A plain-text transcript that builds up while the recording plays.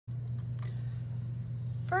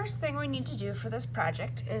first thing we need to do for this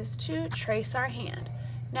project is to trace our hand.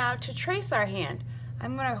 Now, to trace our hand,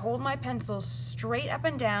 I'm going to hold my pencil straight up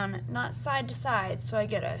and down, not side to side, so I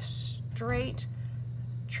get a straight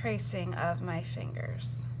tracing of my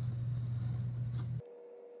fingers.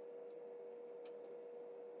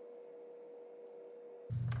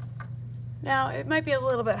 Now, it might be a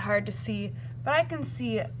little bit hard to see, but I can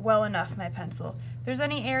see well enough my pencil. If there's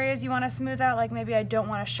any areas you want to smooth out, like maybe I don't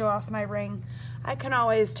want to show off my ring, I can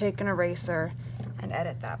always take an eraser and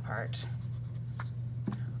edit that part.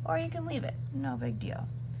 Or you can leave it, no big deal.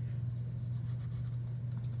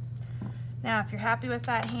 Now, if you're happy with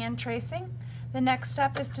that hand tracing, the next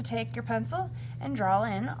step is to take your pencil and draw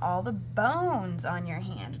in all the bones on your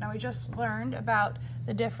hand. Now, we just learned about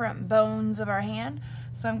the different bones of our hand,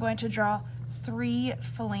 so I'm going to draw 3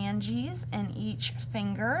 phalanges in each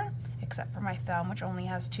finger, except for my thumb, which only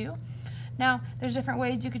has 2. Now, there's different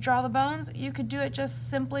ways you could draw the bones. You could do it just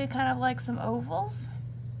simply kind of like some ovals.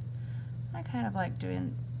 I kind of like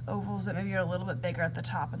doing ovals that maybe are a little bit bigger at the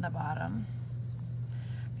top and the bottom.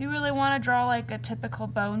 If you really want to draw like a typical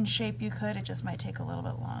bone shape, you could. It just might take a little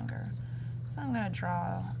bit longer. So I'm going to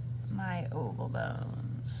draw my oval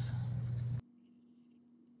bones.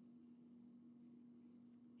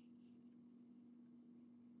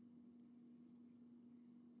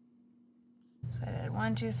 So I did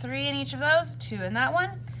 1, 2, 3 in each of those, 2 in that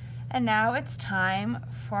one. And now it's time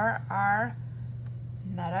for our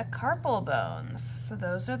metacarpal bones. So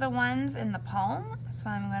those are the ones in the palm. So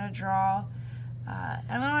I'm going to draw,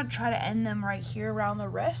 I'm going to try to end them right here around the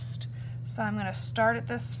wrist. So I'm going to start at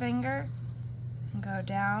this finger and go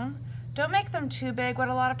down. Don't make them too big. What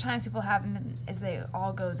a lot of times people have is they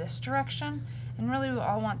all go this direction, and really we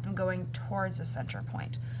all want them going towards the center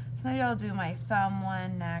point. So maybe I'll do my thumb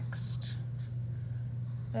one next.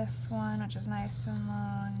 This one, which is nice and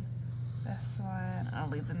long. This one. I'll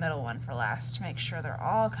leave the middle one for last to make sure they're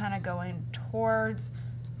all kind of going towards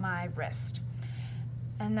my wrist.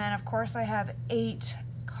 And then, of course, I have 8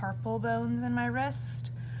 carpal bones in my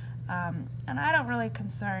wrist. And I don't really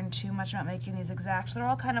concern too much about making these exact. They're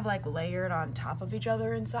all kind of like layered on top of each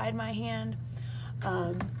other inside my hand.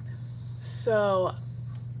 So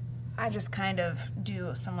I just kind of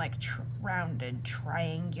do some like rounded,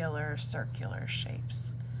 triangular, circular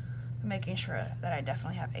shapes. Making sure that I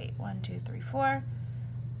definitely have 8. 1, 2, 3, 4,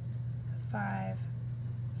 5,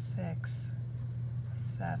 6,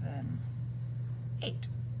 7, 8.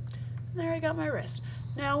 There I got my wrist.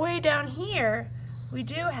 Now way down here, we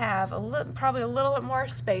do have probably a little bit more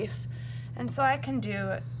space, and so I can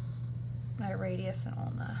do my radius and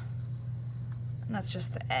ulna. And that's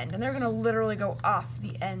just the end. And they're going to literally go off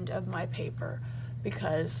the end of my paper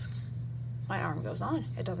because my arm goes on.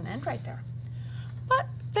 It doesn't end right there. But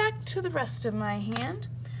back to the rest of my hand.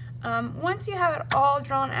 Once you have it all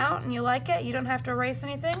drawn out and you like it, you don't have to erase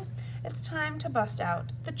anything, it's time to bust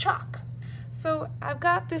out the chalk. So I've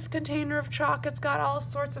got this container of chalk. It's got all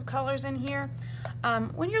sorts of colors in here.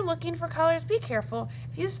 When you're looking for colors, be careful.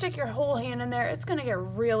 If you stick your whole hand in there, it's going to get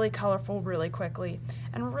really colorful really quickly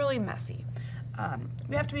and really messy.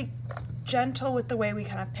 We have to be gentle with the way we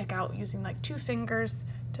kind of pick out, using like 2 fingers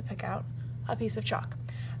to pick out a piece of chalk.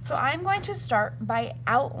 So I'm going to start by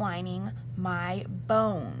outlining my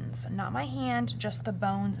bones, not my hand, just the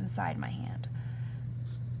bones inside my hand.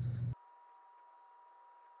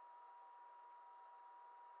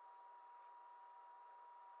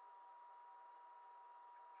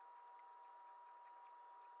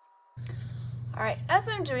 Alright, as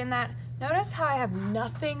I'm doing that, notice how I have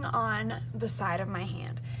nothing on the side of my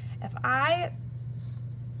hand. If I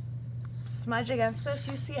smudge against this,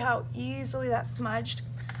 you see how easily that's smudged?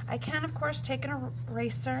 I can, of course, take an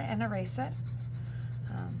eraser and erase it.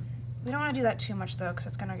 We don't want to do that too much, though, because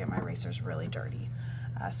it's going to get my erasers really dirty.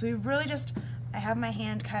 So we really just, I have my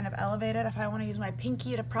hand kind of elevated. If I want to use my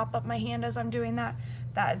pinky to prop up my hand as I'm doing that,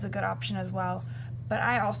 that is a good option as well. But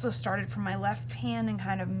I also started from my left hand and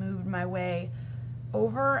kind of moved my way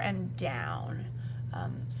over and down.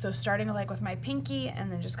 So starting like with my pinky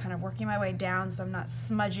and then just kind of working my way down so I'm not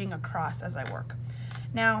smudging across as I work.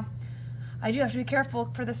 Now, I do have to be careful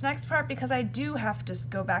for this next part because I do have to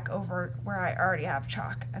go back over where I already have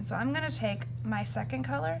chalk. And so I'm going to take my second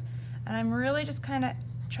color and I'm really just kind of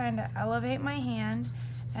trying to elevate my hand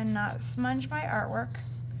and not smudge my artwork.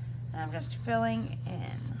 And I'm just filling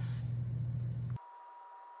in.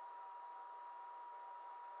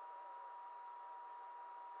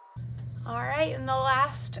 Alright, in the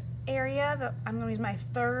last area, I'm going to use my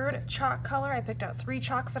third chalk color. I picked out 3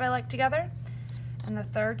 chalks that I like together. And the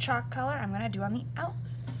third chalk color I'm going to do on the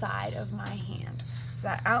outside of my hand. So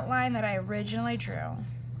that outline that I originally drew.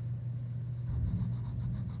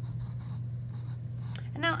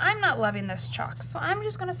 And now I'm not loving this chalk, so I'm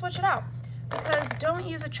just gonna switch it out. Because don't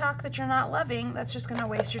use a chalk that you're not loving, that's just gonna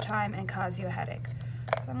waste your time and cause you a headache.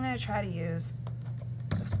 So I'm gonna try to use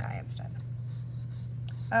the sky instead.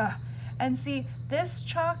 And see, this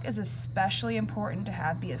chalk is especially important to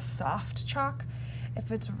have be a soft chalk.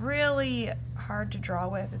 If it's really hard to draw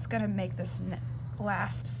with, it's gonna make this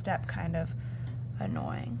last step kind of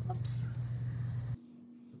annoying. Oops.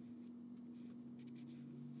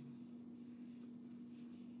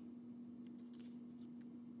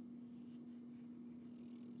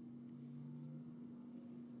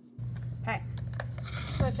 Okay,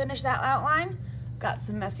 so I finished that outline. Got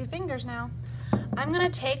some messy fingers now. I'm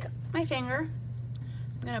gonna take my finger,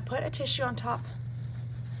 I'm gonna put a tissue on top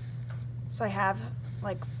so I have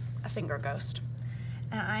like a finger ghost.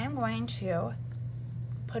 And I am going to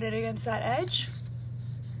put it against that edge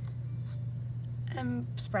and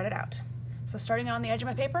spread it out. So starting on the edge of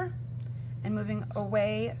my paper and moving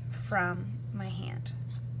away from my hand.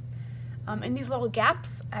 In these little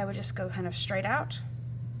gaps, I would just go kind of straight out.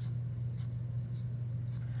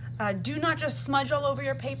 Do not just smudge all over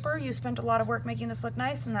your paper. You spent a lot of work making this look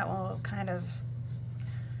nice, and that will kind of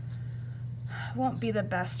won't be the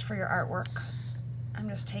best for your artwork. I'm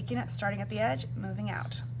just taking it, starting at the edge, moving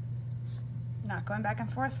out. Not going back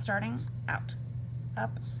and forth, starting out,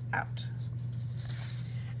 up, out.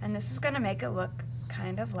 And this is going to make it look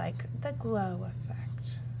kind of like the glow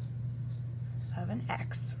effect of an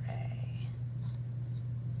X-ray.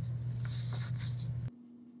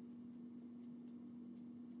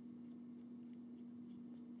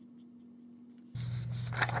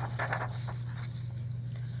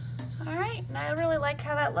 Alright, and I really like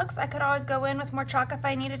how that looks. I could always go in with more chalk if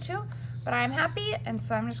I needed to, but I'm happy, and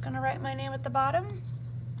so I'm just going to write my name at the bottom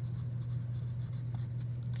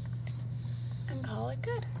and call it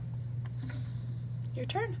good. Your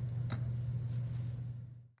turn.